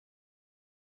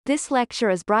This lecture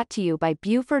is brought to you by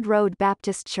Buford Road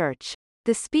Baptist Church.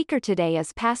 The speaker today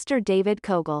is Pastor David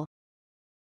Cogle.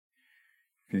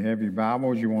 If you have your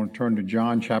Bibles, you want to turn to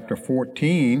John chapter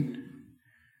 14.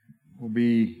 We'll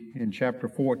be in chapter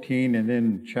 14 and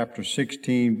then chapter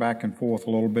 16, back and forth a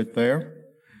little bit there.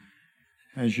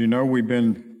 As you know, we've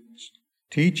been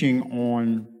teaching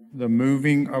on the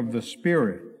moving of the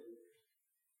Spirit.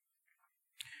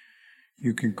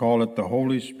 You can call it the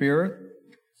Holy Spirit,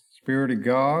 Spirit of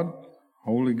God,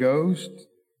 Holy Ghost.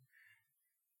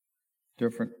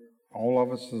 Different, all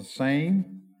of us are the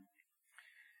same.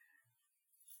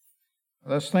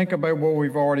 Let's think about what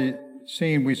we've already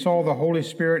seen. We saw the Holy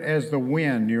Spirit as the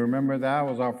wind. You remember that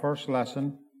was our first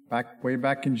lesson, way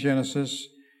back in Genesis.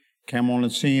 Came on the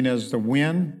scene as the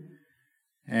wind.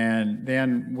 And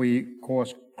then we, of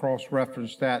course,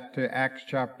 cross-referenced that to Acts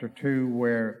chapter 2,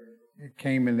 where it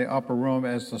came in the upper room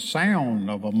as the sound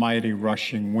of a mighty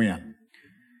rushing wind.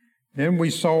 Then we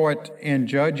saw it in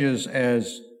Judges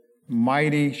as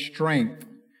mighty strength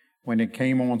when it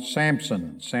came on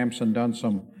Samson. Samson done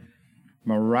some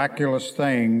miraculous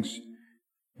things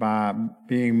by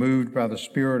being moved by the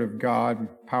Spirit of God,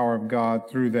 power of God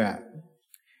through that.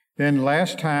 Then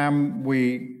last time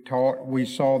we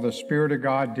saw the Spirit of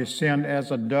God descend as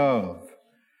a dove.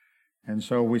 And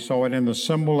so we saw it in the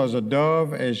symbol as a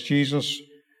dove as Jesus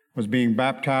was being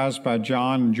baptized by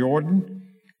John in Jordan.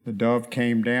 The dove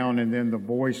came down and then the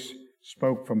voice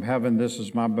spoke from heaven, "This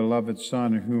is my beloved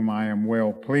Son in whom I am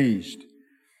well pleased."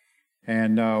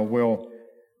 And we'll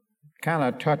kind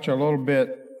of touch a little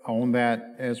bit on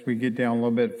that as we get down a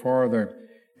little bit farther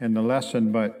in the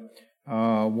lesson. But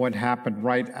what happened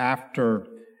right after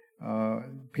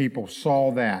people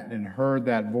saw that and heard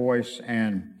that voice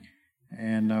and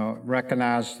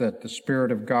recognized that the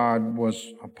Spirit of God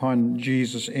was upon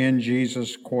Jesus, in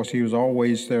Jesus. Of course, He was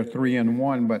always there, three in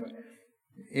one, but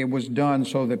it was done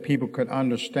so that people could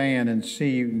understand and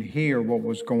see and hear what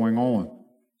was going on.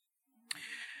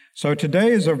 So today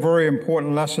is a very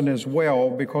important lesson as well,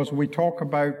 because we talk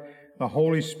about the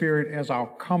Holy Spirit as our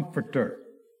comforter.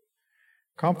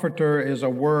 Comforter is a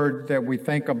word that we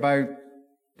think about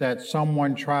that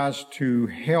someone tries to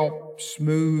help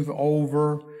smooth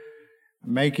over,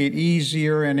 make it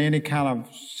easier in any kind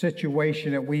of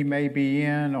situation that we may be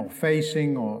in or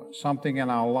facing or something in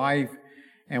our life,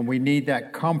 and we need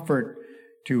that comfort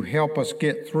to help us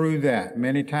get through that.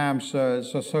 Many times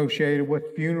it's associated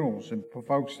with funerals and for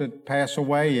folks that pass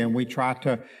away, and we try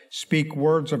to speak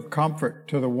words of comfort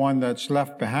to the one that's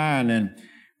left behind, and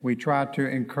we try to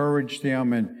encourage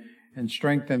them and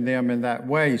strengthen them in that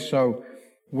way. So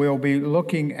we'll be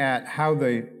looking at how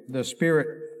the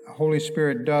Holy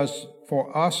Spirit does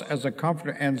for us as a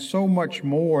comforter, and so much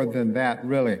more than that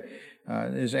really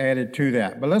is added to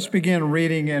that. But let's begin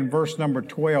reading in verse number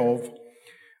 12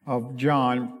 of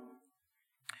John.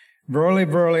 "Verily,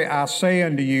 verily, I say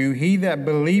unto you, he that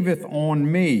believeth on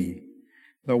me,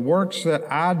 the works that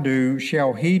I do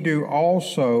shall he do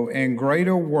also, and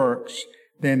greater works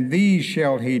than these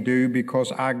shall he do,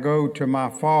 because I go to my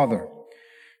Father."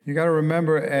 You got to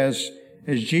remember, as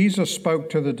Jesus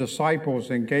spoke to the disciples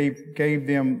and gave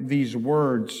them these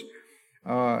words,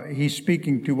 He's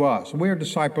speaking to us. We're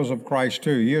disciples of Christ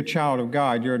too. You're a child of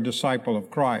God. You're a disciple of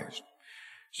Christ.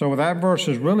 So that verse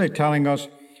is really telling us,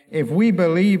 if we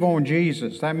believe on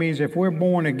Jesus, that means if we're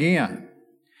born again,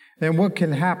 then what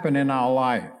can happen in our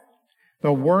life?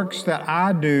 "The works that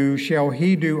I do shall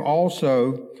he do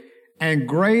also, and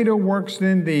greater works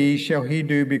than these shall he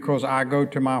do, because I go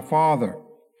to my Father."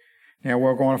 Now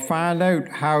we're going to find out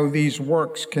how these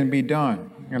works can be done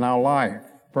in our life.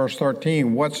 Verse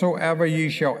 13, "Whatsoever ye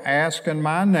shall ask in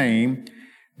my name,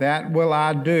 that will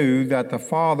I do, that the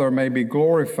Father may be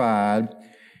glorified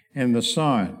in the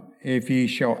Son. If ye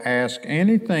shall ask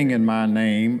anything in my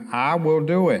name, I will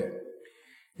do it.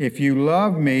 If you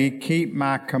love me, keep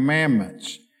my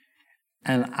commandments.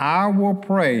 And I will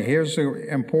pray," here's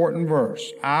the important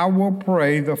verse, "I will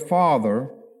pray the Father,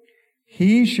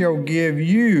 he shall give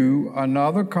you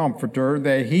another comforter,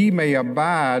 that he may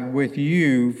abide with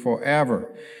you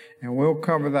forever." And we'll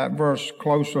cover that verse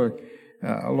closer,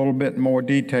 a little bit more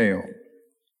detail.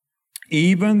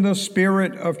 "Even the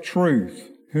Spirit of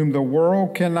truth, whom the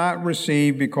world cannot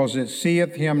receive, because it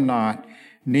seeth him not,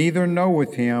 neither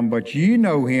knoweth him, but ye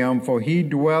know him, for he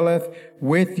dwelleth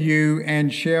with you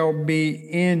and shall be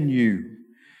in you.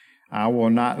 I will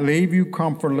not leave you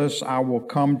comfortless, I will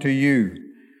come to you.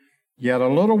 Yet a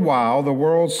little while the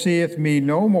world seeth me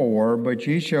no more, but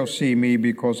ye shall see me,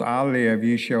 because I live,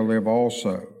 ye shall live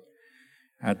also.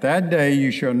 At that day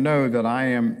you shall know that I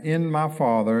am in my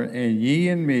Father, and ye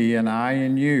in me, and I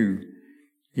in you.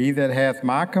 He that hath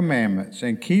my commandments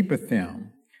and keepeth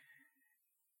them,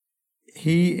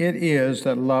 he it is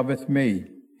that loveth me.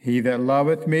 He that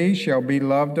loveth me shall be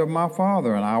loved of my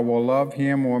Father, and I will love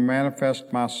him or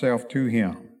manifest myself to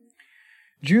him.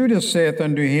 Judas saith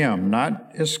unto him,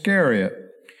 not Iscariot,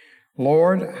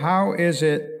 Lord, how is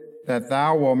it that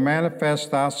thou wilt manifest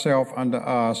thyself unto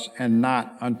us and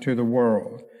not unto the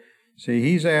world? See,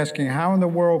 he's asking, how in the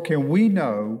world can we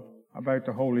know about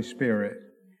the Holy Spirit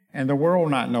and the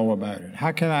world not know about it?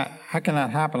 How can that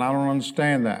happen? I don't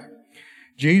understand that.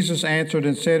 Jesus answered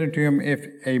and said unto him, If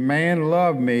a man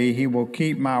love me, he will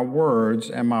keep my words,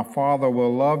 and my Father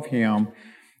will love him,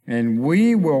 and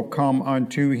we will come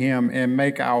unto him and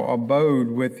make our abode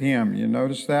with him. You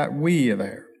notice that? We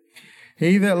there.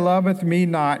 He that loveth me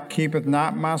not keepeth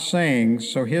not my sayings.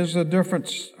 So here's the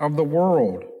difference of the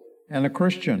world and a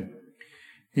Christian.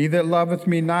 He that loveth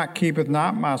me not keepeth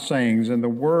not my sayings, and the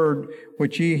word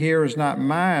which ye hear is not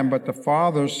mine, but the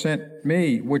Father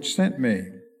which sent me.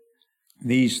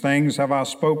 These things have I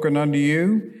spoken unto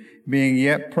you, being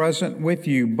yet present with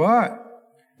you, but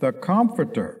the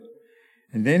Comforter.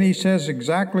 And then he says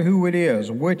exactly who it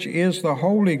is, which is the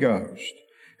Holy Ghost,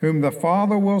 whom the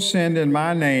Father will send in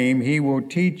my name. He will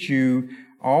teach you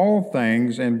all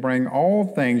things and bring all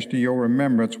things to your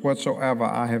remembrance whatsoever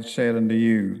I have said unto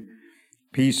you.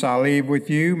 Peace I leave with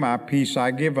you, my peace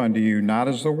I give unto you. Not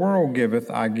as the world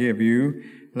giveth, I give you.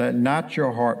 Let not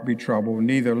your heart be troubled,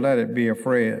 neither let it be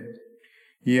afraid.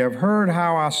 Ye have heard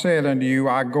how I said unto you,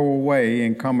 I go away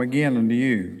and come again unto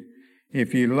you.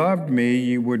 If ye loved me,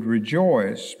 ye would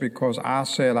rejoice, because I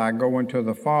said, I go unto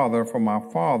the Father, for my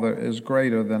Father is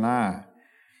greater than I.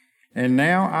 And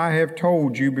now I have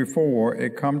told you before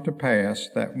it come to pass,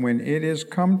 that when it is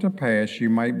come to pass,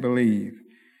 you might believe.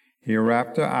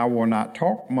 Hereafter I will not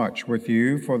talk much with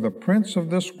you, for the prince of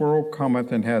this world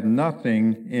cometh and hath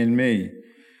nothing in me.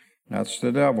 That's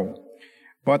the devil.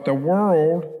 But the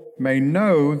world may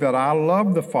know that I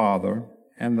love the Father,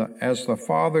 and as the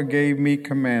Father gave me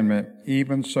commandment,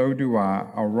 even so do I.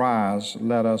 Arise,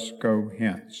 let us go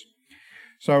hence.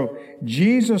 So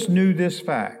Jesus knew this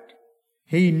fact.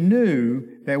 He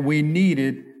knew that we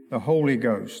needed the Holy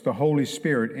Ghost, the Holy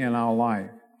Spirit in our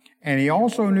life. And he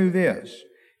also knew this.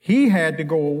 He had to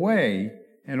go away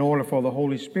in order for the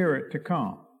Holy Spirit to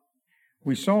come.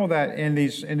 We saw that in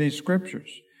these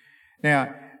scriptures.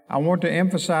 Now, I want to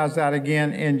emphasize that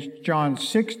again in John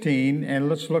 16, and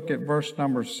let's look at verse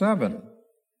number 7.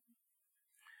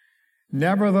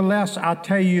 Nevertheless, I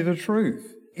tell you the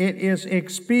truth. It is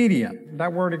expedient.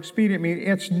 That word expedient means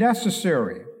it's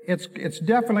necessary. It's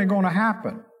definitely going to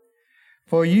happen.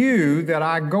 For you that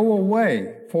I go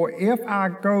away, for if I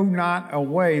go not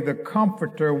away, the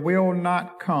Comforter will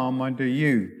not come unto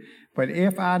you. But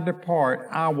if I depart,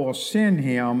 I will send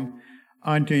him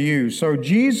unto you. So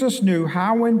Jesus knew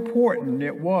how important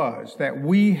it was that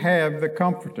we have the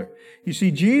Comforter. You see,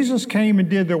 Jesus came and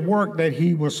did the work that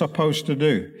he was supposed to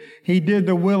do. He did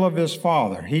the will of his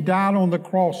Father. He died on the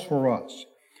cross for us.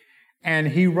 And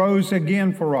he rose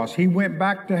again for us. He went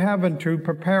back to heaven to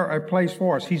prepare a place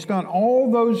for us. He's done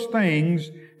all those things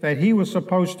that he was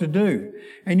supposed to do.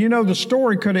 And you know, the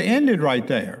story could have ended right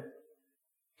there.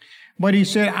 But he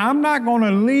said, I'm not going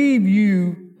to leave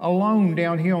you alone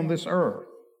down here on this earth.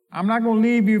 I'm not going to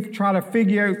leave you to try to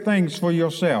figure out things for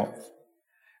yourself.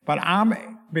 But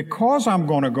because I'm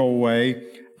going to go away,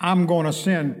 I'm going to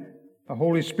send the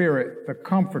Holy Spirit, the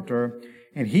Comforter,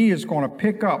 and he is going to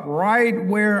pick up right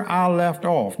where I left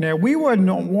off. Now, we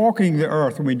wasn't walking the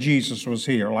earth when Jesus was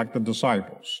here, like the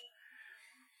disciples.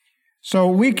 So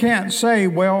we can't say,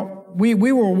 well, we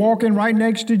were walking right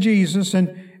next to Jesus,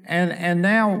 and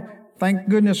now, thank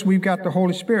goodness we've got the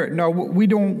Holy Spirit. No, we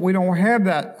don't have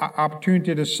that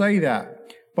opportunity to say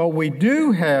that. But we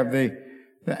do have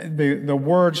the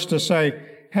words to say,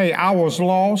 hey, I was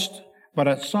lost, but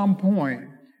at some point,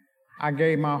 I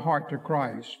gave my heart to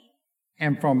Christ.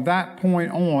 And from that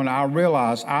point on, I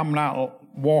realized I'm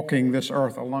not walking this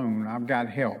earth alone. I've got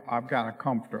help. I've got a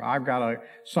comforter. I've got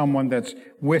someone that's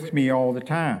with me all the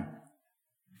time.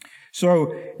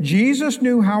 So Jesus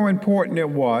knew how important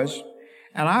it was.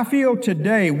 And I feel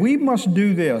today we must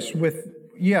do this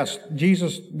yes,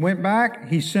 Jesus went back.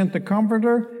 He sent the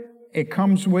Comforter. It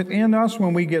comes within us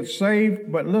when we get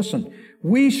saved. But listen,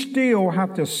 we still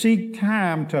have to seek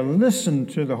time to listen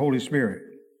to the Holy Spirit.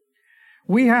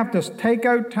 We have to take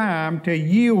out time to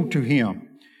yield to him.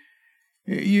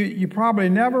 You probably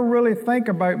never really think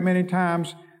about many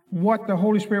times what the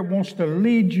Holy Spirit wants to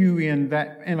lead you in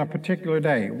a particular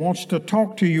day, wants to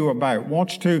talk to you about,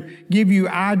 wants to give you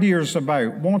ideas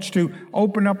about, wants to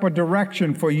open up a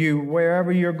direction for you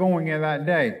wherever you're going in that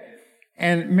day.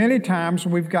 And many times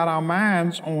we've got our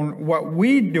minds on what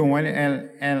we're doing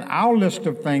and our list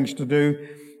of things to do,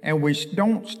 and we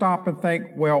don't stop and think,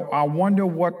 well, I wonder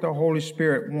what the Holy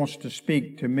Spirit wants to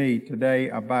speak to me today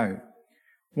about,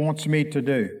 wants me to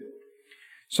do.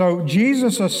 So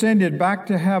Jesus ascended back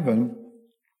to heaven.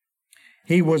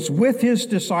 He was with His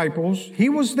disciples. He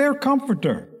was their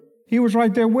comforter. He was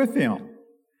right there with them.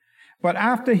 But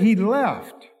after He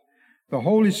left, the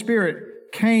Holy Spirit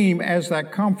came as that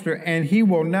comforter, and He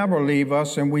will never leave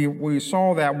us, and we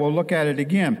saw that. We'll look at it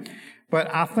again.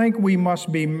 But I think we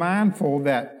must be mindful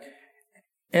that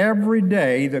every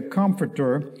day the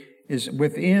comforter is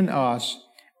within us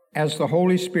as the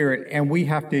Holy Spirit, and we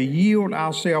have to yield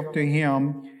ourselves to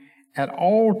Him at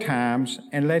all times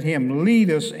and let Him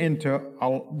lead us into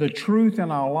the truth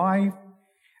in our life.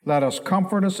 Let us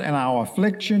comfort us in our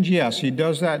afflictions. Yes, He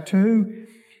does that too.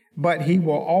 But He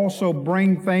will also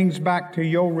bring things back to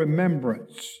your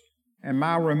remembrance and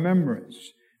my remembrance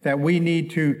that we need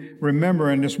to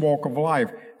remember in this walk of life.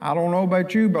 I don't know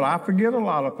about you, but I forget a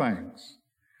lot of things.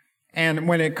 And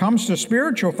when it comes to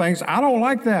spiritual things, I don't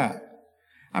like that.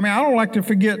 I mean, I don't like to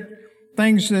forget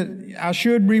things that I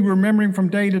should be remembering from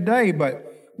day to day, but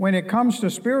when it comes to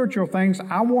spiritual things,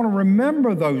 I want to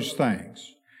remember those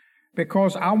things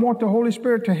because I want the Holy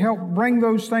Spirit to help bring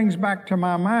those things back to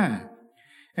my mind.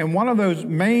 And one of those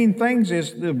main things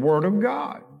is the Word of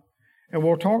God. And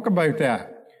we'll talk about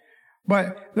that.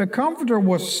 But the Comforter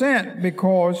was sent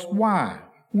because, why?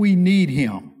 We need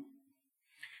Him.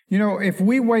 You know, if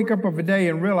we wake up of a day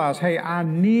and realize, hey, I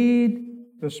need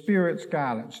the Spirit's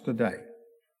guidance today.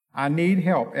 I need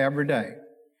help every day.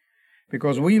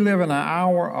 Because we live in an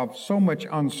hour of so much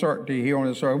uncertainty here on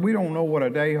this earth. We don't know what a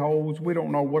day holds. We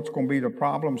don't know what's going to be the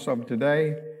problems of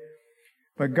today.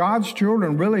 But God's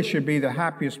children really should be the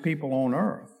happiest people on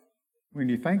earth when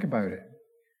you think about it.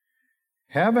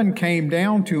 Heaven came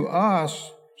down to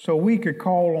us so we could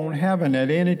call on heaven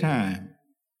at any time.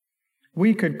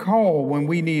 We could call when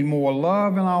we need more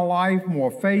love in our life, more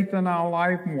faith in our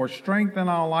life, more strength in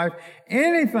our life,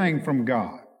 anything from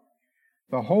God.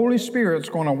 The Holy Spirit's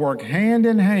going to work hand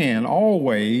in hand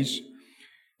always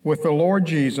with the Lord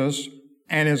Jesus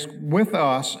and is with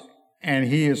us, and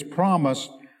He is promised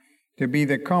to be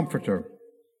the Comforter.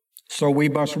 So we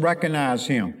must recognize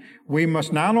Him. We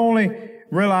must not only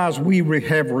realize we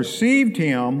have received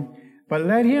Him, but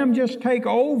let Him just take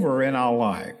over in our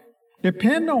life.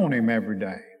 Depend on Him every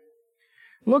day.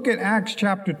 Look at Acts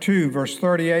chapter 2, verse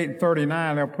 38 and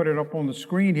 39. I'll put it up on the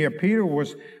screen here. Peter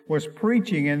was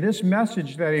preaching, and this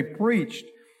message that he preached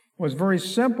was very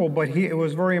simple, but it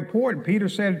was very important. Peter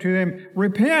said to them,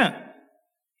 repent.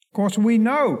 Of course, we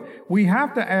know we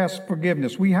have to ask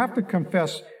forgiveness. We have to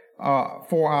confess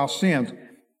for our sins.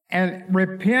 And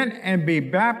repent and be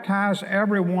baptized,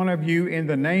 every one of you, in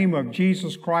the name of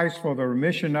Jesus Christ for the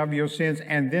remission of your sins.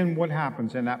 And then what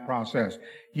happens in that process?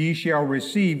 Ye shall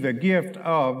receive the gift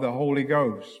of the Holy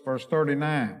Ghost. Verse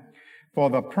 39. For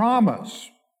the promise,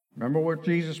 remember what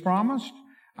Jesus promised?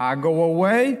 I go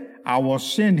away, I will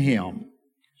send Him.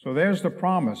 So there's the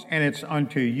promise. And it's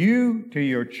unto you, to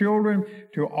your children,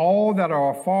 to all that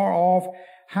are far off.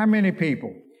 How many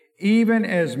people? Even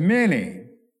as many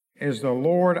as the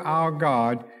Lord our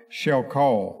God shall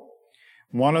call.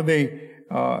 One of the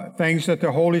things that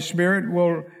the Holy Spirit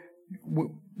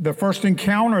the first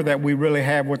encounter that we really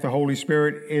have with the Holy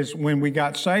Spirit is when we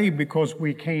got saved, because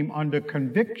we came under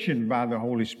conviction by the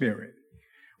Holy Spirit.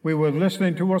 We were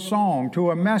listening to a song,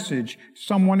 to a message,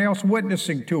 someone else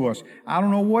witnessing to us. I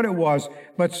don't know what it was,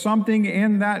 but something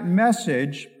in that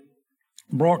message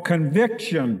brought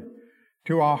conviction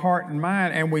to our heart and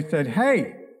mind, and we said,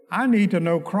 hey, I need to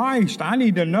know Christ. I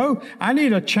need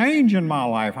a change in my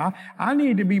life. I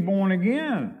need to be born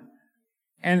again.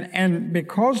 And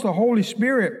because the Holy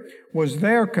Spirit was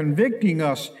there convicting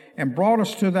us and brought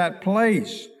us to that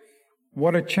place,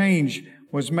 what a change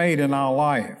was made in our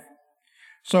life.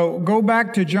 So go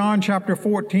back to John chapter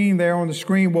 14 there on the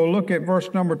screen. We'll look at verse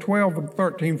number 12 and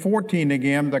 13, 14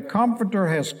 again. The Comforter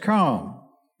has come,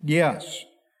 yes,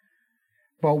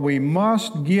 but we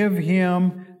must give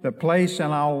Him the place in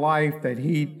our life that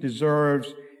He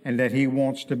deserves and that He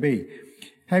wants to be.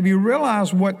 Have you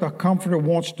realized what the Comforter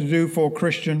wants to do for a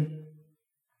Christian?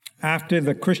 After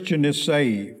the Christian is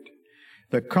saved,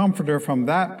 the Comforter from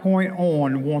that point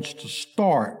on wants to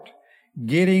start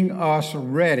getting us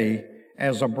ready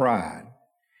as a bride.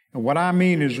 And what I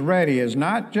mean is ready is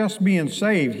not just being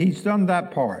saved. He's done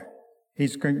that part.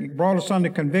 He's brought us under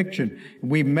conviction.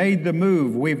 We've made the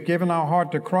move. We've given our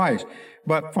heart to Christ.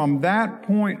 But from that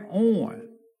point on,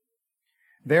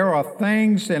 there are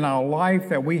things in our life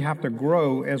that we have to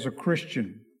grow as a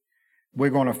Christian. We're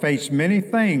going to face many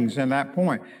things in that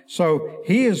point. So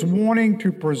he is wanting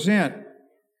to present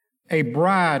a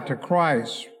bride to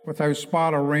Christ without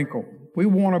spot or wrinkle. We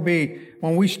want to be,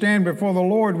 when we stand before the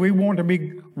Lord, we want to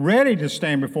be ready to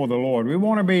stand before the Lord. We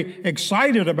want to be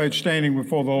excited about standing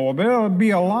before the Lord. There will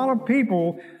be a lot of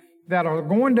people that are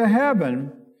going to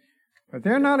heaven, but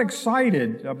they're not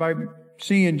excited about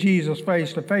seeing Jesus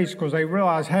face to face because they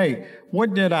realize, hey,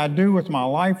 what did I do with my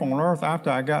life on earth after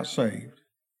I got saved?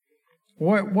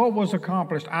 What was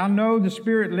accomplished? I know the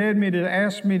Spirit led me to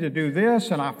ask me to do this,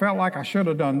 and I felt like I should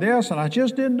have done this, and I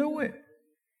just didn't do it.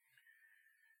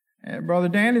 And Brother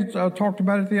Danny talked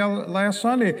about it last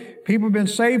Sunday. People have been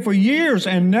saved for years,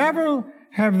 and never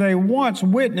have they once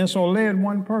witnessed or led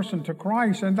one person to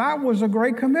Christ, and that was a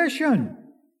great commission.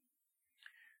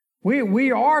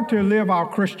 We are to live our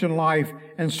Christian life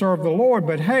and serve the Lord,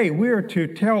 but hey, we are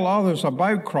to tell others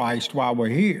about Christ while we're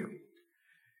here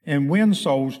and win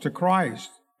souls to Christ.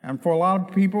 And for a lot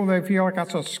of people, they feel like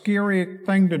that's a scary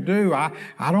thing to do. I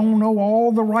don't know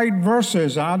all the right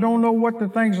verses. I don't know what the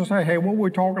things will say. Hey, what we're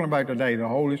talking about today, the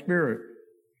Holy Spirit.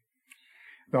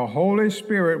 The Holy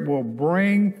Spirit will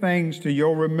bring things to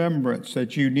your remembrance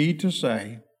that you need to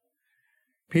say.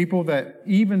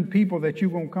 Even people that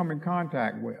you're going to come in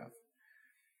contact with.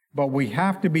 But we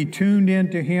have to be tuned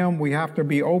into Him. We have to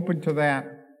be open to that.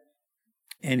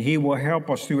 And He will help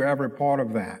us through every part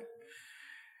of that.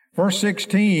 Verse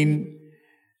 16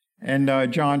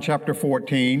 and John chapter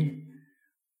 14.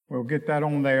 We'll get that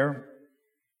on there.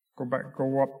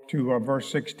 Go up to verse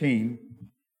 16.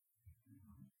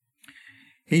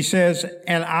 He says,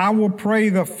 and I will pray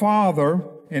the Father,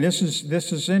 and this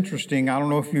is interesting. I don't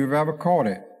know if you've ever caught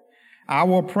it. I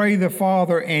will pray the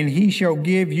Father, and He shall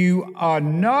give you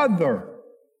another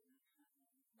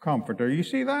Comforter. You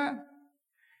see that?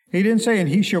 He didn't say, and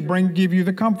He shall give you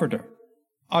the Comforter.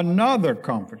 Another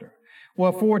Comforter.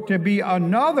 Well, for it to be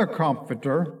another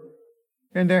Comforter,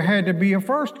 then there had to be a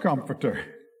first Comforter.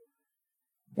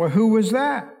 Well, who was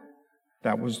that?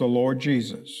 That was the Lord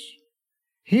Jesus.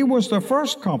 He was the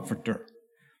first Comforter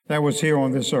that was here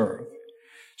on this earth.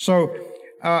 So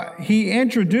He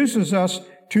introduces us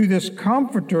to this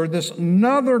Comforter, this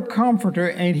another Comforter,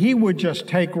 and He would just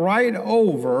take right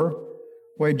over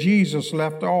where Jesus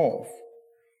left off.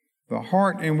 The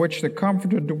heart in which the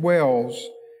Comforter dwells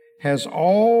has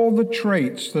all the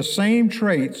traits, the same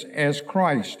traits as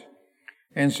Christ.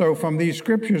 And so from these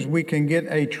scriptures, we can get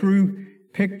a true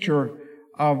picture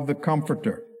of the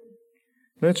Comforter.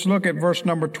 Let's look at verse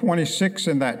number 26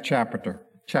 in that chapter.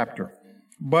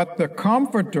 But the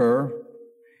Comforter,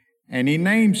 and he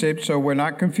names it so we're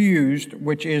not confused,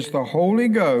 which is the Holy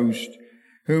Ghost,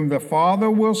 whom the Father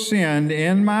will send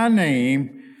in my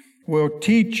name, will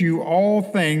teach you all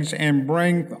things and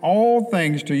bring all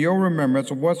things to your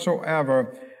remembrance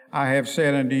whatsoever I have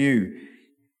said unto you.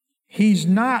 He's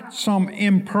not some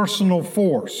impersonal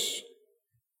force.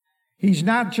 He's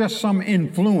not just some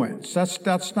influence.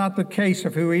 That's not the case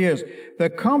of who He is. The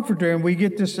Comforter, and we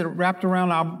get this wrapped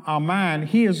around our mind,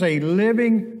 He is a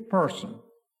living person.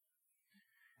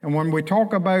 And when we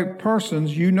talk about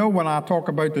persons, you know when I talk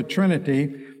about the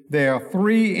Trinity, they are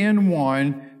three in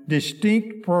one,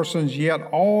 distinct persons, yet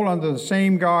all under the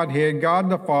same Godhead, God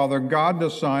the Father, God the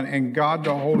Son, and God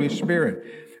the Holy Spirit.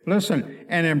 Listen,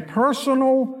 an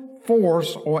impersonal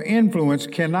force or influence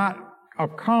cannot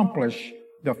accomplish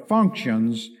the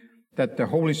functions that the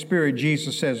Holy Spirit,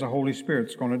 Jesus says the Holy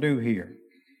Spirit's going to do here.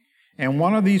 And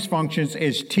one of these functions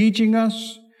is teaching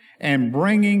us and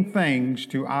bringing things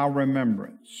to our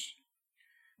remembrance.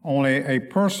 Only a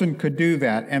person could do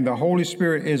that, and the Holy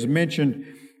Spirit is mentioned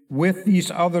with these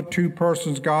other two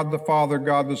persons, God the Father,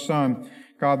 God the Son,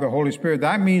 God the Holy Spirit.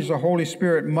 That means the Holy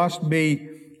Spirit must be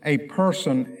a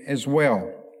person as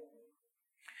well.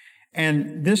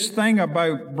 And this thing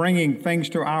about bringing things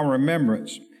to our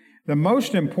remembrance, the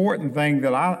most important thing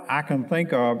that I can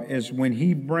think of is when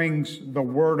He brings the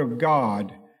Word of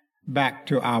God back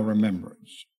to our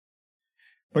remembrance.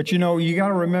 But you know, you got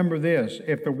to remember this.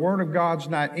 If the Word of God's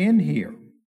not in here,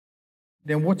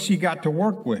 then what's He got to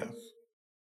work with?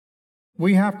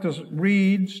 We have to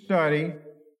read, study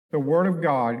the Word of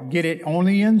God, get it on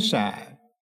the inside.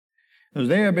 Because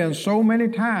there have been so many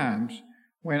times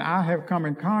when I have come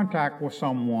in contact with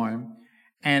someone,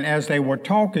 and as they were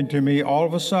talking to me, all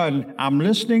of a sudden, I'm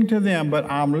listening to them, but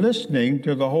I'm listening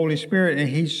to the Holy Spirit, and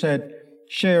He said,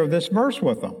 share this verse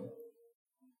with them.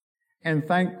 And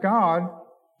thank God,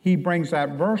 He brings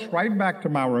that verse right back to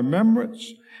my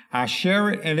remembrance. I share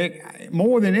it, and it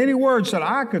more than any words that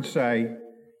I could say,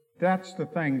 that's the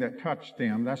thing that touched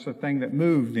them. That's the thing that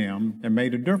moved them and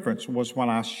made a difference, was when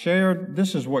I shared,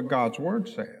 this is what God's Word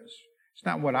says. It's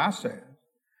not what I said.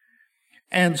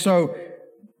 And so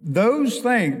those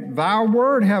things, thy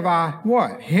word have I,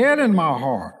 what? Hid in my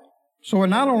heart. So it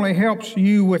not only helps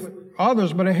you with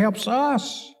others, but it helps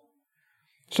us.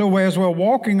 So as we're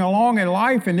walking along in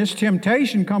life and this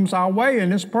temptation comes our way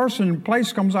and this person and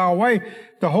place comes our way,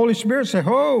 the Holy Spirit says,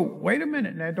 oh, wait a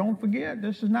minute now, don't forget,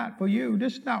 this is not for you.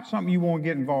 This is not something you want to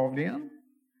get involved in.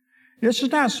 This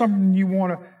is not something you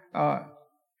want to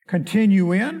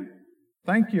continue in.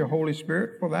 Thank you, Holy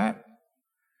Spirit, for that.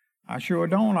 I sure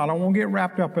don't. I don't want to get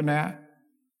wrapped up in that.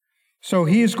 So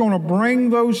He's going to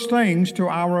bring those things to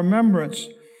our remembrance,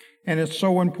 and it's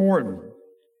so important.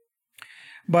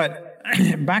 But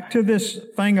back to this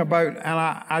thing about,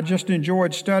 and I just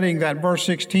enjoyed studying that verse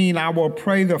 16, I will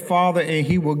pray the Father and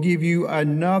He will give you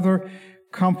another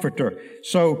comforter.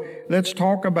 So let's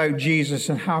talk about Jesus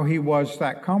and how He was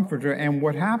that comforter and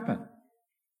what happened.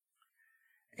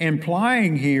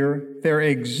 Implying here, there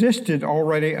existed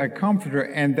already a comforter,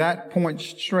 and that points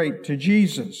straight to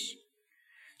Jesus.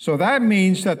 So that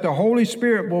means that the Holy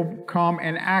Spirit will come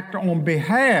and act on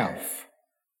behalf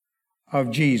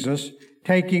of Jesus,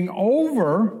 taking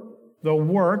over the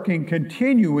work and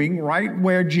continuing right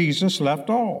where Jesus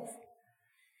left off.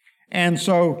 And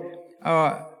so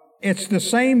it's the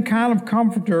same kind of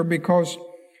comforter, because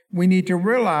we need to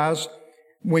realize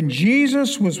when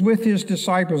Jesus was with His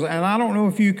disciples, and I don't know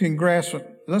if you can grasp it,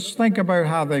 let's think about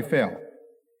how they felt.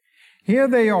 Here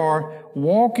they are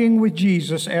walking with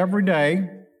Jesus every day,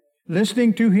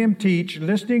 listening to Him teach,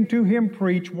 listening to Him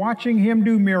preach, watching Him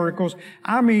do miracles.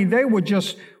 I mean, they would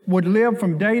live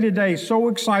from day to day so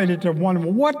excited to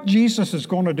wonder what Jesus is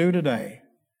going to do today.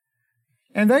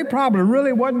 And they probably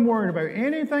really wasn't worried about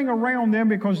anything around them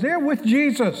because they're with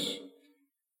Jesus.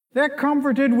 They're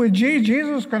comforted with Jesus.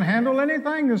 Jesus can handle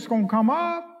anything that's going to come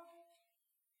up.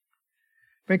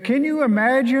 But can you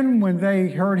imagine when they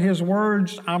heard His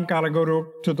words, I've got to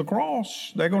go to the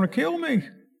cross. They're going to kill me.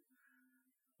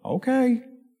 Okay.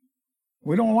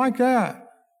 We don't like that.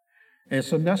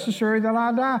 It's necessary that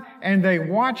I die. And they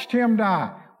watched Him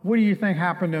die. What do you think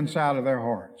happened inside of their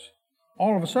hearts?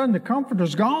 All of a sudden, the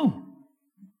comforter's gone.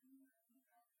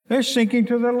 They're sinking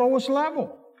to their lowest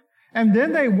level. And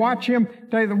then they watch them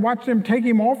take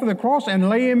Him off of the cross and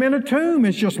lay Him in a tomb.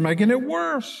 It's just making it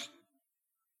worse.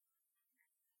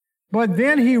 But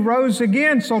then He rose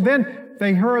again. So then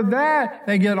they heard that.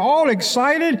 They get all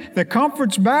excited. The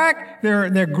comfort's back.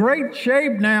 They're great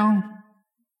shape now.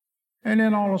 And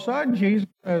then all of a sudden, Jesus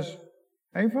says,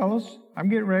 hey, fellas, I'm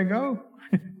getting ready to go.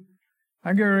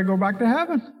 I'm getting ready to go back to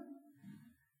heaven.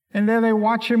 And then they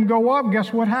watch Him go up.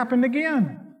 Guess what happened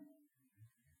again?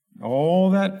 All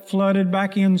that flooded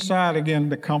back inside again.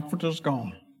 The comforter's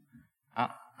gone. I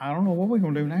don't know what we're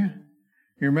going to do now.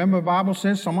 You remember the Bible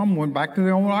says some of them went back to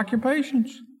their old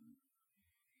occupations.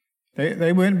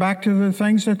 They went back to the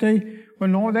things that they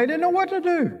didn't know what to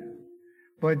do.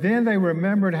 But then they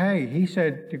remembered, hey, He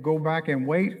said to go back and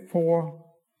wait for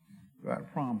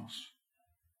that promise.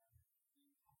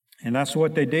 And that's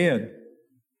what they did.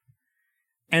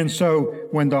 And so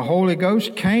when the Holy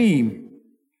Ghost came,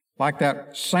 like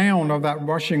that sound of that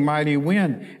rushing mighty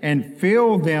wind, and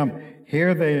filled them,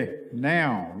 here they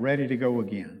now ready to go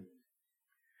again.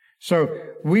 So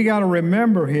we got to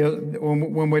remember here,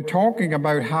 when we're talking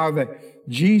about how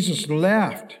Jesus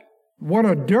left, what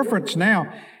a difference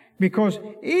now. Because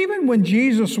even when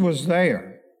Jesus was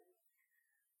there,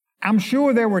 I'm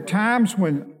sure there were times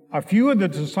when a few of the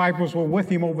disciples were with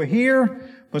Him over here,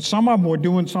 but some of them were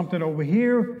doing something over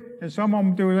here, and some of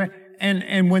them doing that.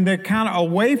 And when they're kind of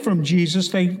away from Jesus,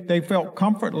 they felt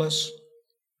comfortless.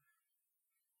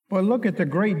 But look at the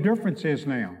great differences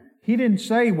now. He didn't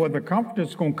say, well, the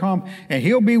Comforter's going to come and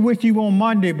He'll be with you on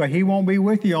Monday, but He won't be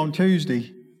with you on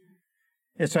Tuesday.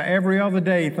 It's a every other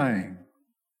day thing.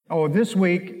 Or this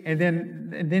week, and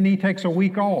then He takes a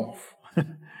week off.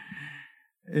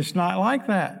 It's not like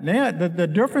that. Now, the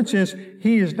difference is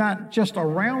He is not just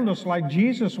around us like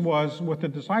Jesus was with the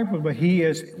disciples, but He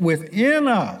is within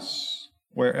us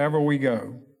wherever we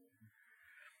go.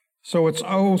 So it's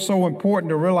so important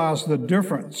to realize the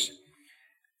difference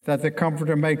that the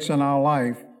Comforter makes in our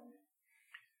life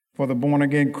for the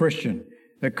born-again Christian.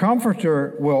 The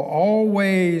Comforter will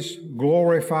always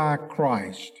glorify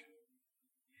Christ.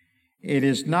 It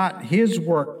is not His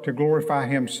work to glorify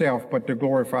Himself, but to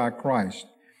glorify Christ.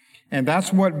 And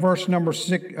that's what verse number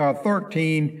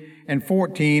 13 and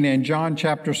 14 in John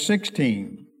chapter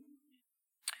 16.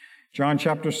 John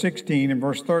chapter 16 and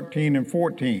verse 13 and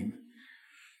 14.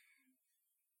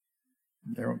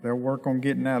 They'll work on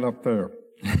getting that up there.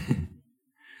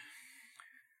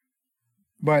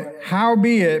 But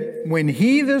howbeit, when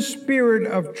He, the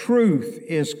Spirit of truth,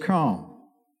 is come,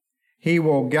 He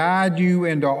will guide you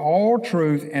into all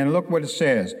truth. And look what it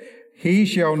says. He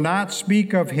shall not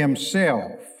speak of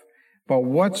himself, but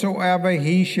whatsoever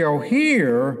he shall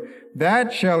hear,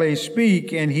 that shall he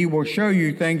speak, and he will show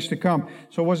you things to come.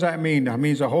 So what does that mean? That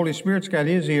means the Holy Spirit's got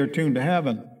his ear tuned to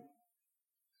heaven.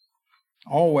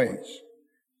 Always.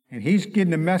 And he's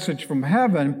getting a message from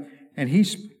heaven, and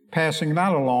he's passing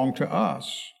that along to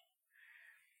us.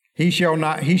 He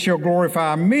shall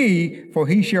glorify me, for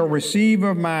he shall receive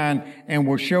of mine and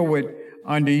will show it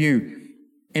unto you.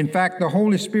 In fact, the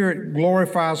Holy Spirit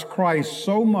glorifies Christ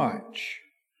so much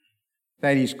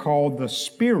that he's called the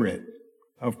Spirit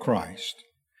of Christ.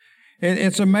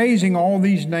 It's amazing, all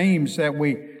these names that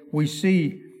we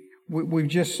see. We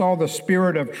just saw the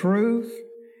Spirit of truth.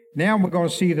 Now we're going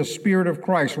to see the Spirit of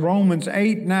Christ. Romans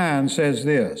 8:9 says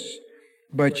this,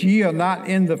 but ye are not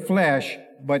in the flesh,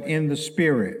 but in the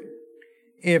Spirit.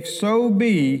 If so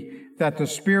be that the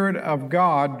Spirit of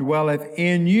God dwelleth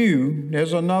in you.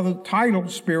 There's another title,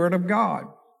 Spirit of God.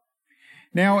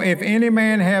 Now, if any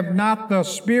man have not the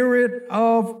Spirit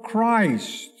of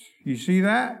Christ, you see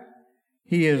that?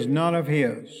 He is none of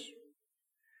his.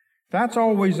 That's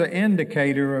always an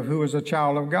indicator of who is a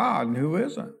child of God and who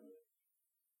isn't.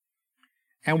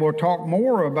 And we'll talk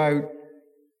more about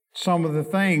some of the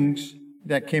things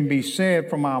that can be said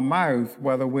from our mouth,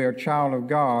 whether we're a child of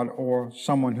God or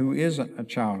someone who isn't a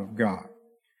child of God.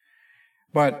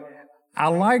 But I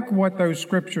like what those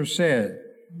scriptures said.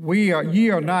 Ye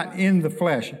are not in the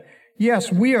flesh.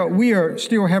 Yes, we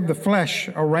still have the flesh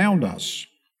around us.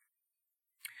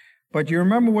 But you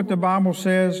remember what the Bible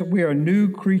says? We are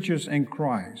new creatures in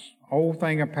Christ. Old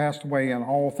things have passed away and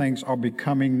all things are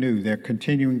becoming new. They're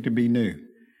continuing to be new.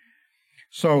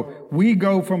 So we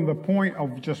go from the point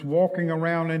of just walking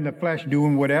around in the flesh,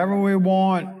 doing whatever we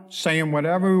want, saying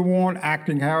whatever we want,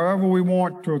 acting however we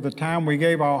want, to the time we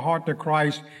gave our heart to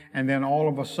Christ, and then all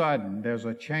of a sudden there's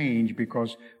a change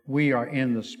because we are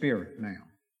in the Spirit now.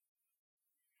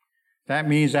 That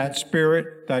means that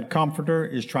Spirit, that Comforter,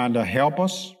 is trying to help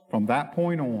us from that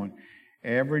point on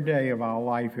every day of our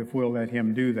life if we'll let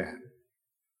Him do that.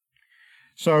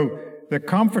 So the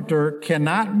Comforter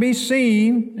cannot be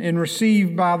seen and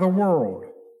received by the world.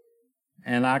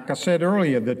 And like I said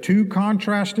earlier, the two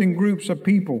contrasting groups of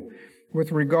people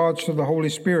with regards to the Holy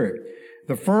Spirit.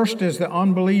 The first is the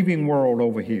unbelieving world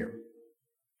over here.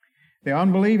 The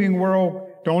unbelieving world,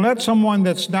 don't let someone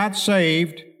that's not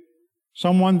saved,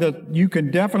 someone that you can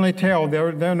definitely tell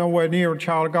they're nowhere near a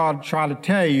child of God, try to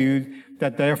tell you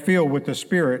that they're filled with the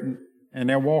Spirit and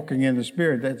they're walking in the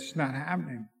Spirit. That's not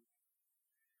happening.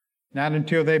 Not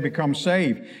until they become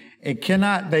saved. They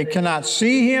cannot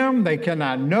see Him, they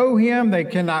cannot know Him, they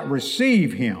cannot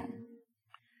receive Him.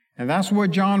 And that's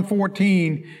what John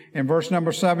 14 and verse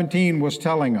number 17 was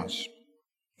telling us.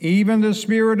 Even the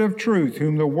Spirit of truth,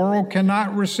 whom the world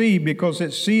cannot receive, because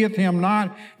it seeth Him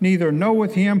not, neither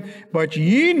knoweth Him, but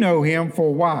ye know Him,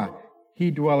 for why?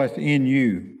 He dwelleth in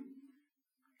you.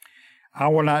 I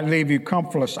will not leave you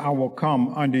comfortless, I will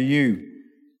come unto you.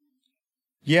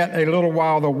 Yet a little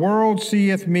while the world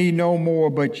seeth me no more,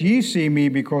 but ye see me,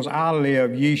 because I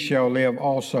live, ye shall live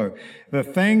also. The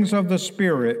things of the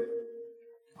Spirit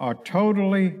are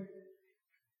totally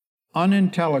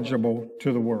unintelligible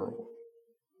to the world.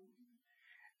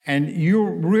 And you'll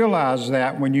realize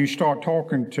that when you start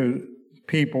talking to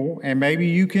people, and maybe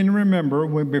you can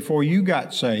remember before you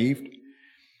got saved,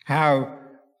 how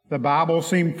the Bible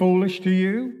seemed foolish to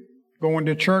you, going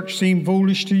to church seemed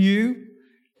foolish to you,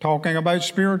 talking about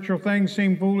spiritual things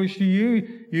seemed foolish to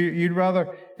you. You'd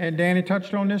rather, and Danny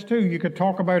touched on this too, you could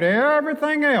talk about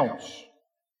everything else.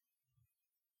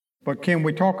 But can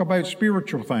we talk about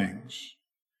spiritual things?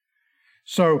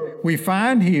 So we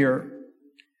find here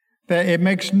that it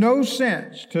makes no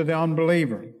sense to the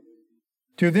unbeliever.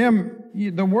 To them,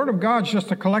 the Word of God is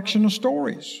just a collection of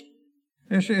stories.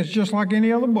 It's just like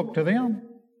any other book to them.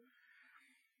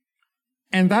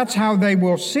 And that's how they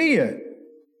will see it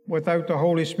without the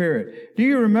Holy Spirit. Do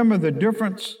you remember the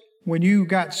difference when you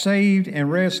got saved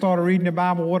and started reading the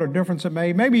Bible, what a difference it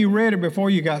made? Maybe you read it before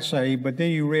you got saved, but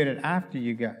then you read it after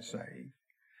you got saved.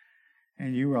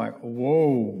 And you were like,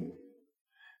 whoa,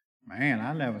 man,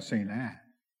 I never seen that.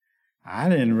 I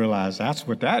didn't realize that's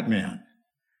what that meant.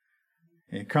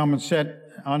 You come and sit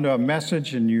under a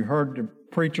message and you heard the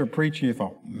preacher preach and you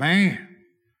thought, man,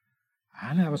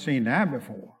 I never seen that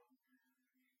before.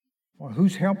 Well,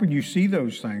 who's helping you see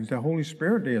those things? The Holy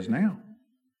Spirit is now.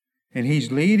 And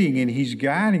He's leading and He's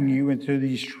guiding you into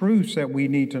these truths that we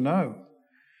need to know.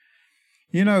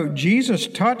 You know, Jesus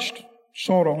touched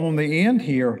sort of on the end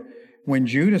here when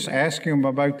Judas asked Him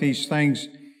about these things,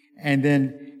 and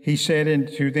then He said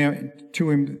to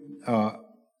him,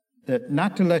 that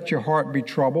not to let your heart be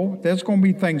troubled. There's going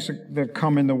to be things that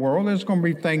come in the world. There's going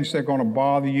to be things that are going to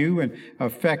bother you and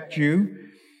affect you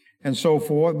and so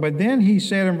forth. But then he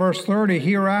said in verse 30,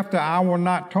 hereafter I will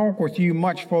not talk with you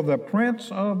much for the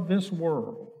prince of this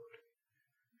world.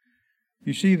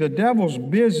 You see, the devil's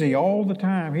busy all the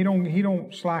time. He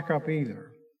don't slack up either.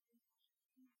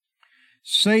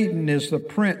 Satan is the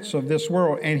prince of this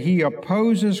world, and he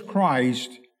opposes Christ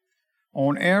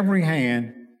on every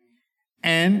hand,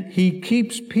 and he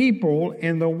keeps people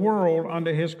in the world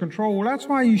under his control. That's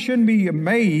why you shouldn't be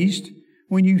amazed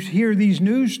when you hear these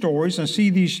news stories and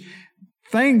see these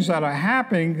things that are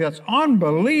happening that's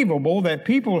unbelievable that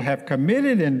people have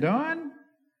committed and done.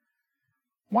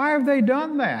 Why have they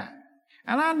done that?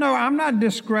 And I know I'm not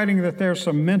discrediting that there's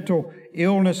some mental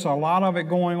illness, a lot of it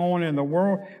going on in the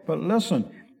world, but listen,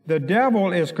 the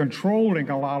devil is controlling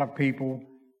a lot of people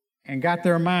and got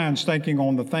their minds thinking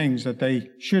on the things that they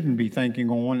shouldn't be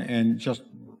thinking on, and just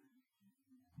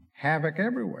havoc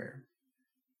everywhere.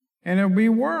 And it'll be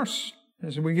worse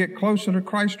as we get closer to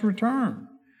Christ's return.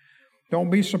 Don't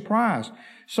be surprised.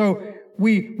 So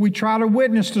we try to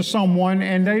witness to someone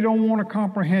and they don't want to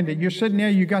comprehend it. You're sitting there,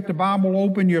 you got the Bible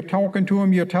open, you're talking to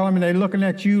them, you're telling them, they're looking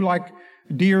at you like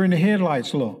deer in the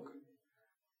headlights look.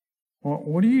 Well,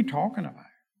 what are you talking about?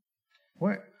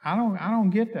 What? I don't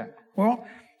get that. Well,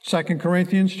 2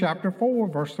 Corinthians chapter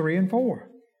 4, verse 3 and 4.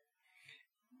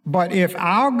 But if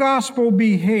our gospel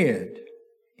be hid,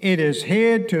 it is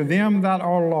hid to them that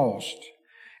are lost,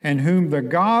 and whom the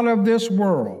God of this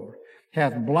world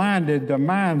hath blinded the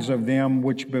minds of them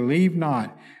which believe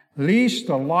not, lest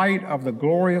the light of the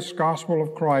glorious gospel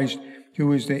of Christ,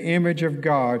 who is the image of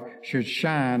God, should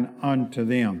shine unto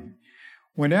them.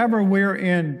 Whenever we're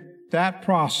in that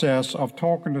process of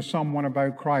talking to someone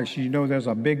about Christ, you know there's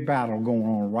a big battle going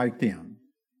on right then.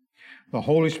 The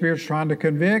Holy Spirit's trying to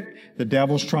convict, the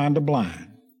devil's trying to blind.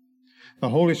 The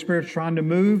Holy Spirit's trying to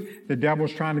move, the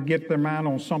devil's trying to get their mind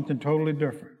on something totally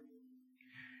different.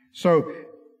 So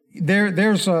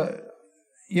there's a,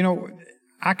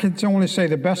 I can only say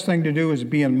the best thing to do is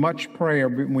be in much prayer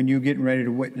when you're getting ready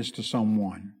to witness to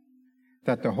someone,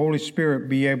 that the Holy Spirit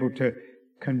be able to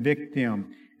convict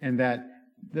them and that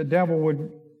the devil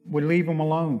would leave them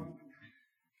alone.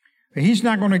 But he's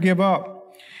not going to give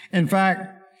up. In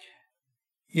fact,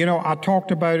 I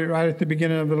talked about it right at the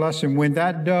beginning of the lesson. When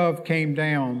that dove came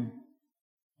down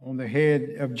on the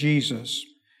head of Jesus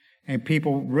and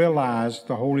people realized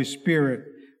the Holy Spirit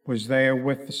was there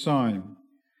with the Son.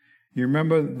 You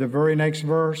remember the very next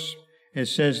verse? It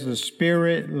says, the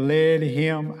Spirit led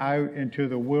him out into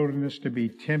the wilderness to be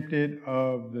tempted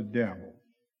of the devil.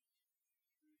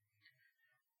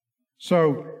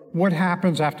 So what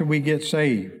happens after we get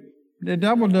saved? The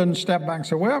devil doesn't step back and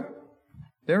say, well,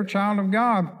 they're a child of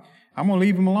God, I'm going to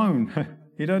leave them alone.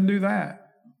 He doesn't do that.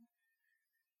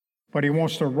 But he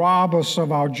wants to rob us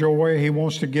of our joy. He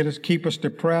wants to keep us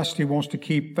depressed. He wants to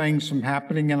keep things from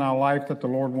happening in our life that the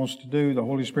Lord wants to do, the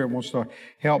Holy Spirit wants to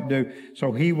help do.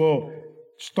 So he will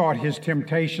start his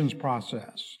temptations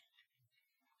process.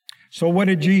 So what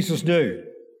did Jesus do?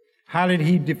 How did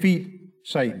he defeat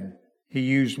Satan? He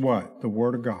used what? The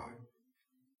Word of God.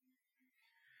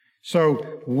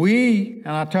 So and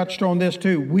I touched on this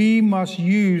too, we must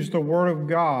use the Word of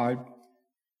God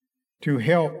to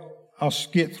help us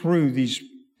get through these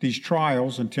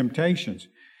trials and temptations.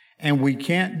 And we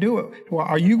can't do it. Well,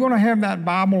 are you going to have that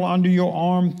Bible under your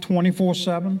arm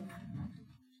 24/7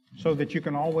 so that you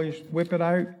can always whip it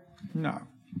out? No.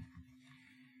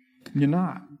 You're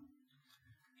not.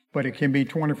 But it can be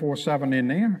 24/7 in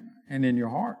there and in your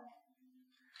heart.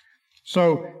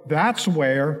 So that's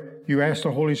where you ask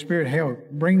the Holy Spirit, help,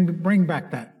 bring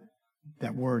back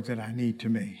that word that I need to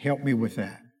me. Help me with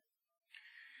that.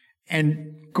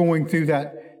 And going through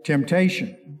that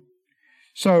temptation.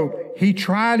 So he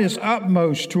tried his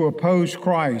utmost to oppose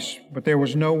Christ, but there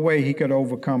was no way he could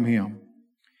overcome him.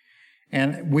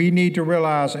 And we need to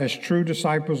realize, as true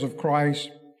disciples of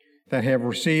Christ that have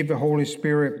received the Holy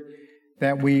Spirit,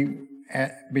 that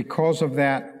because of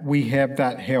that, we have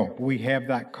that help. We have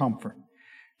that comfort.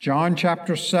 John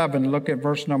chapter 7, look at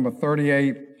verse number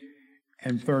 38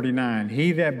 and 39.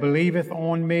 He that believeth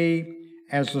on me,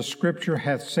 as the Scripture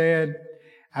hath said,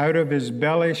 out of his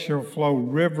belly shall flow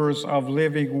rivers of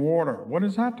living water. What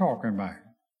is that talking about?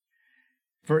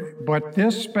 But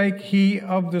this spake he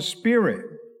of the Spirit,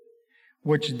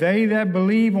 which they that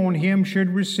believe on him should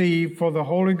receive, for the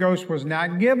Holy Ghost was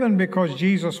not given because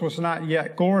Jesus was not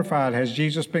yet glorified. Has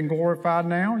Jesus been glorified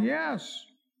now? Yes.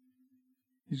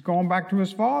 He's gone back to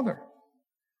his Father.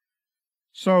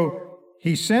 So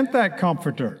he sent that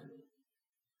Comforter.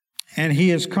 And He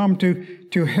has come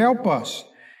to help us.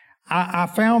 I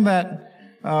found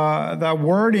that the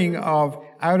wording of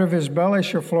out of His belly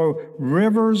shall flow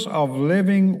rivers of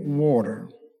living water.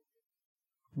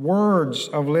 Words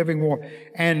of living water.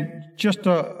 And just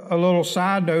a little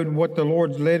side note, what the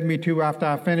Lord led me to after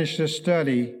I finished this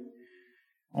study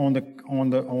on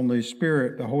the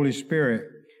Spirit, the Holy Spirit,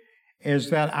 is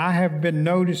that I have been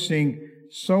noticing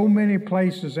so many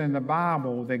places in the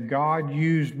Bible that God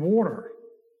used water.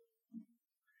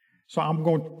 So I'm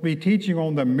going to be teaching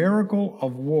on the miracle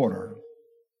of water.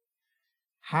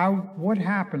 What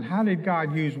happened? How did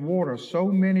God use water so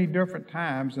many different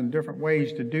times and different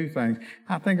ways to do things?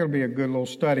 I think it'll be a good little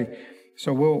study.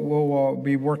 So we'll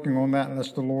be working on that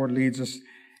unless the Lord leads us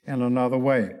in another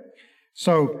way.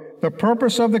 So the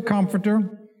purpose of the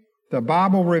Comforter, the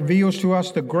Bible reveals to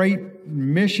us the great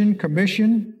mission,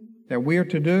 commission that we are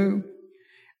to do,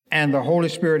 and the Holy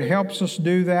Spirit helps us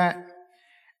do that,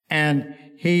 and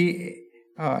He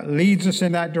leads us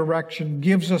in that direction,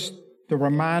 gives us the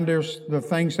reminders, the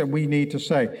things that we need to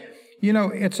say. You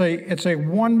know, it's a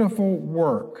wonderful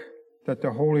work that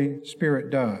the Holy Spirit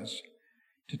does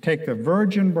to take the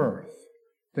virgin birth,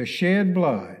 the shed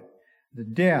blood, the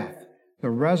death, the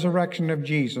resurrection of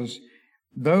Jesus,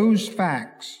 those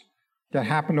facts that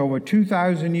happened over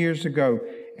 2,000 years ago,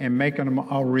 and making them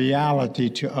a reality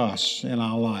to us in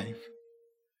our life.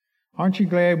 Aren't you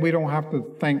glad we don't have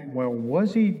to think, well,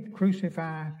 was He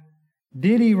crucified?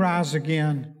 Did He rise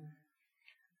again?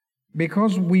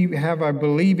 Because we have a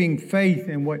believing faith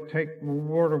in what the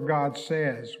Word of God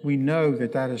says, we know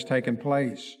that has taken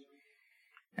place.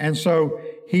 And so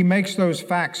He makes those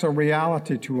facts a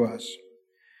reality to us.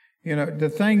 You know, the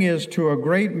thing is, to a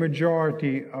great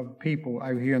majority of people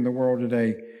out here in the world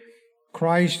today,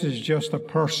 Christ is just a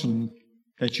person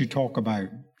that you talk about.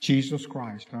 Jesus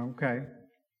Christ, okay.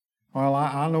 Well,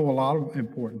 I know a lot of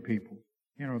important people.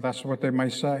 You know, that's what they may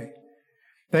say.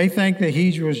 They think that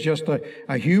He was just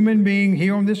a human being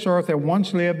here on this earth that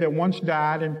once lived, that once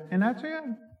died, and that's it.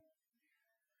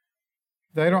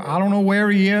 I don't know where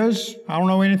He is. I don't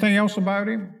know anything else about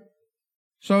Him.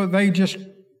 So they just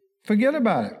forget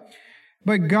about it.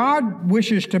 But God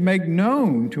wishes to make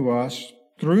known to us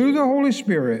through the Holy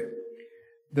Spirit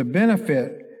the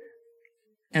benefit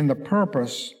and the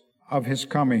purpose of His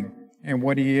coming and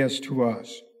what He is to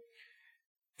us.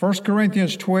 1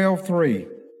 Corinthians 12:3.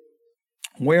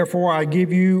 Wherefore I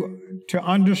give you to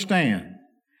understand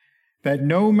that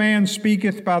no man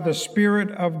speaketh by the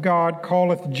Spirit of God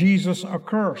calleth Jesus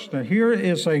accursed. Now here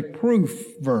is a proof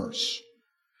verse.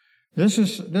 This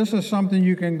is something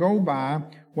you can go by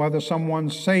whether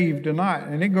someone's saved or not.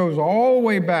 And it goes all the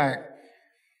way back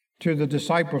to the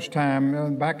disciples'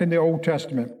 time, back in the Old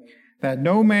Testament, that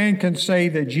no man can say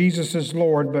that Jesus is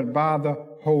Lord but by the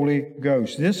Holy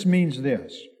Ghost. This means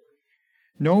this.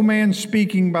 No man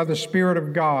speaking by the Spirit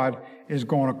of God is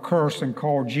going to curse and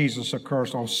call Jesus a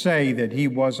curse or say that He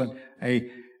wasn't a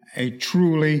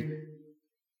truly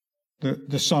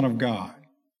the Son of God.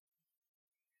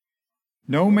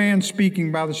 No man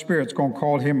speaking by the Spirit is going to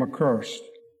call Him accursed.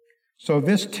 So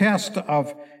this test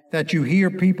of that you hear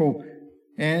people,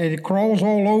 and it crawls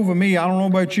all over me. I don't know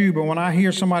about you, but when I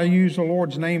hear somebody use the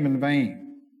Lord's name in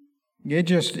vain, it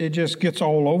just gets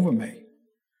all over me.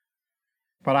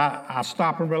 But I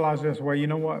stop and realize this, well, you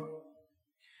know what?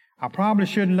 I probably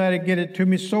shouldn't let it get it to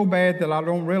me so bad that I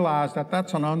don't realize that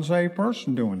that's an unsaved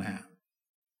person doing that.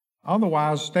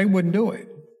 Otherwise, they wouldn't do it.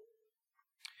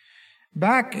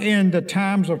 Back in the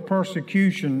times of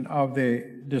persecution of the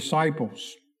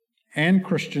disciples and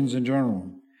Christians in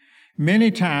general,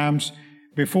 many times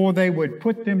before they would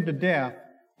put them to death,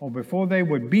 or before they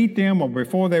would beat them, or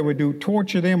before they would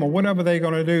torture them, or whatever they're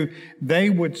going to do, they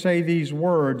would say these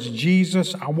words,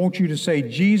 Jesus, I want you to say,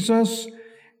 Jesus,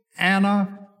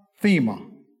 anathema.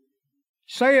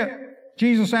 Say it,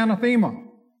 Jesus, anathema.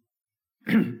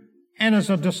 And as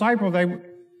a disciple,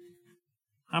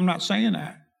 I'm not saying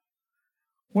that.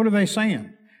 What are they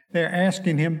saying? They're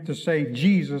asking him to say,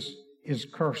 Jesus is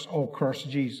cursed. Oh, curse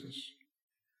Jesus.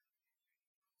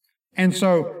 And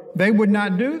so they would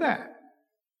not do that.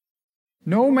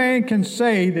 No man can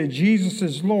say that Jesus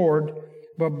is Lord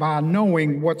but by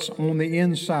knowing what's on the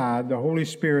inside, the Holy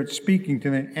Spirit speaking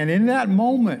to them. And in that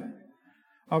moment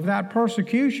of that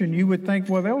persecution, you would think,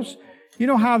 well, you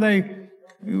know how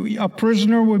a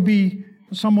prisoner would be,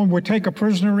 someone would take a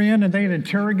prisoner in and they'd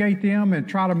interrogate them and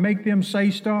try to make them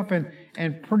say stuff,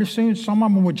 and pretty soon some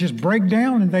of them would just break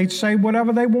down and they'd say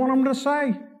whatever they want them to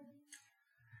say.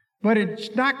 But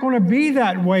it's not going to be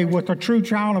that way with a true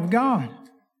child of God.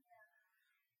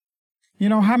 You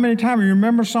know, how many times, you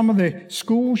remember some of the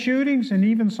school shootings and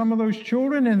even some of those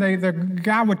children, and the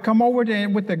guy would come over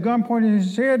with the gun pointed at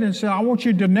his head and say, I want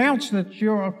you to denounce that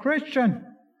you're a Christian.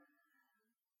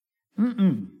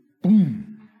 Boom.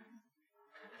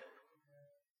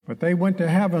 But they went to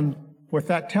heaven with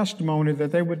that testimony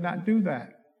that they would not do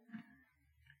that.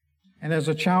 And as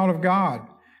a child of God,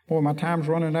 boy, my time's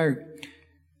running out.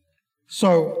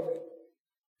 So,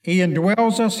 He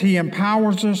indwells us, He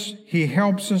empowers us, He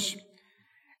helps us.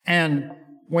 And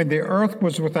when the earth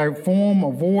was without form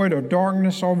or void or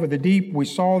darkness over the deep, we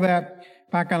saw that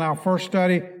back in our first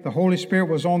study. The Holy Spirit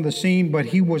was on the scene, but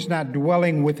He was not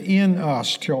dwelling within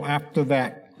us till after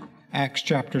that, Acts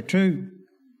chapter 2.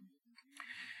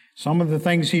 Some of the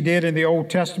things He did in the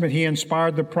Old Testament, He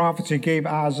inspired the prophets. He gave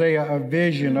Isaiah a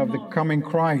vision of the coming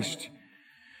Christ.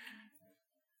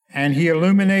 And He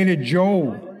illuminated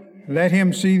Joel, let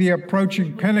him see the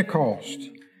approaching Pentecost,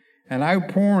 an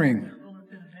outpouring.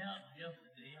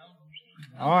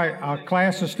 All right, our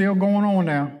class is still going on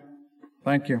now.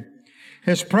 Thank you.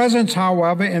 His presence,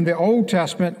 however, in the Old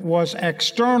Testament was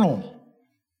external.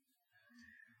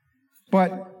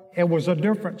 But it was a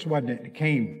difference, wasn't it? It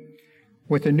came.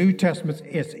 With the New Testament,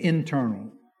 it's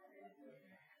internal.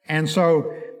 And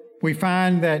so we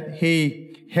find that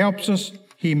He helps us,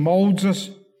 He molds us,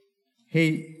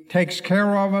 He takes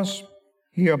care of us,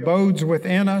 He abodes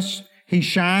within us, He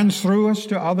shines through us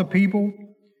to other people.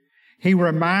 He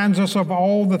reminds us of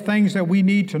all the things that we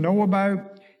need to know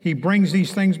about. He brings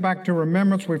these things back to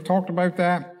remembrance. We've talked about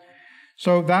that.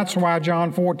 So that's why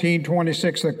John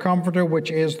 14:26, the Comforter,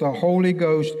 which is the Holy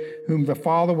Ghost, whom the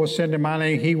Father will send in my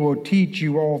name, He will teach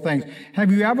you all things.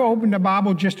 Have you ever opened the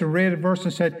Bible just to read a verse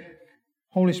and said,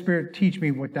 Holy Spirit, teach me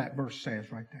what that verse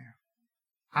says right there?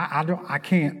 I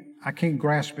can't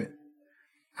grasp it.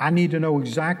 I need to know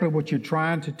exactly what you're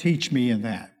trying to teach me in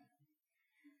that.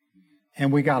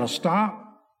 And we got to stop.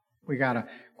 We got to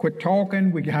quit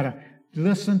talking. We got to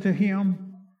listen to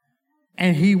Him.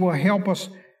 And He will help us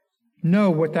know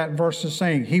what that verse is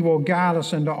saying. He will guide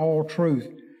us into all truth.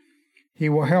 He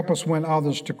will help us win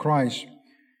others to Christ.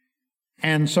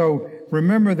 And so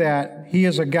remember that He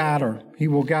is a guider. He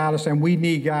will guide us, and we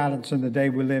need guidance in the day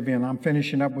we live in. I'm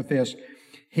finishing up with this.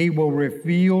 He will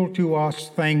reveal to us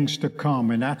things to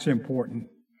come, and that's important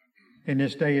in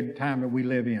this day and time that we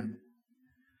live in.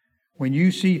 When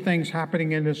you see things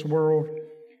happening in this world,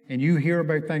 and you hear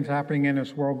about things happening in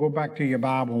this world, go back to your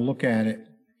Bible and look at it.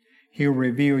 He'll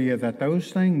reveal you that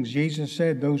those things, Jesus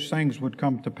said, those things would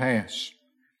come to pass.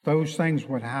 Those things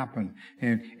would happen.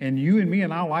 And you and me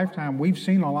in our lifetime, we've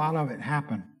seen a lot of it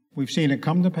happen. We've seen it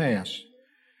come to pass.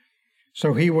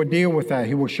 So He will deal with that.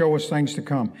 He will show us things to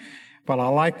come. But I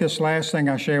like this last thing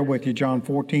I share with you, John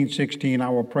 14:16. I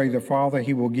will pray the Father,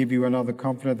 He will give you another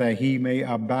Comforter, that He may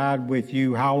abide with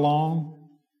you. How long?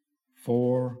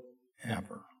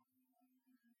 Forever.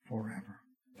 Forever.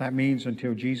 That means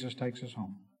until Jesus takes us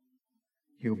home.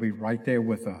 He'll be right there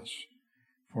with us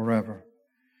forever.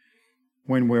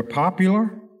 When we're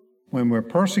popular, when we're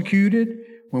persecuted,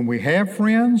 when we have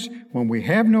friends, when we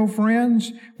have no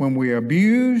friends, when we're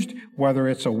abused, whether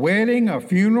it's a wedding, a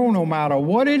funeral, no matter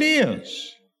what it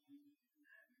is,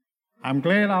 I'm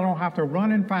glad I don't have to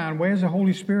run and find, where's the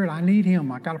Holy Spirit? I need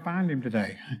Him. I got to find Him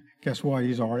today. Guess what?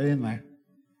 He's already in there.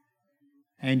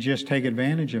 And just take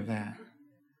advantage of that.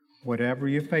 Whatever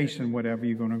you're facing, whatever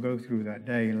you're going to go through that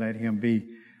day, let Him be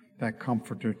that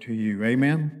comforter to you.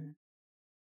 Amen?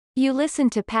 You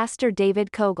listened to Pastor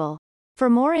David Cogle. For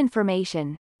more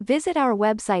information, visit our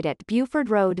website at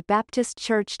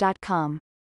BufordRoadBaptistChurch.com.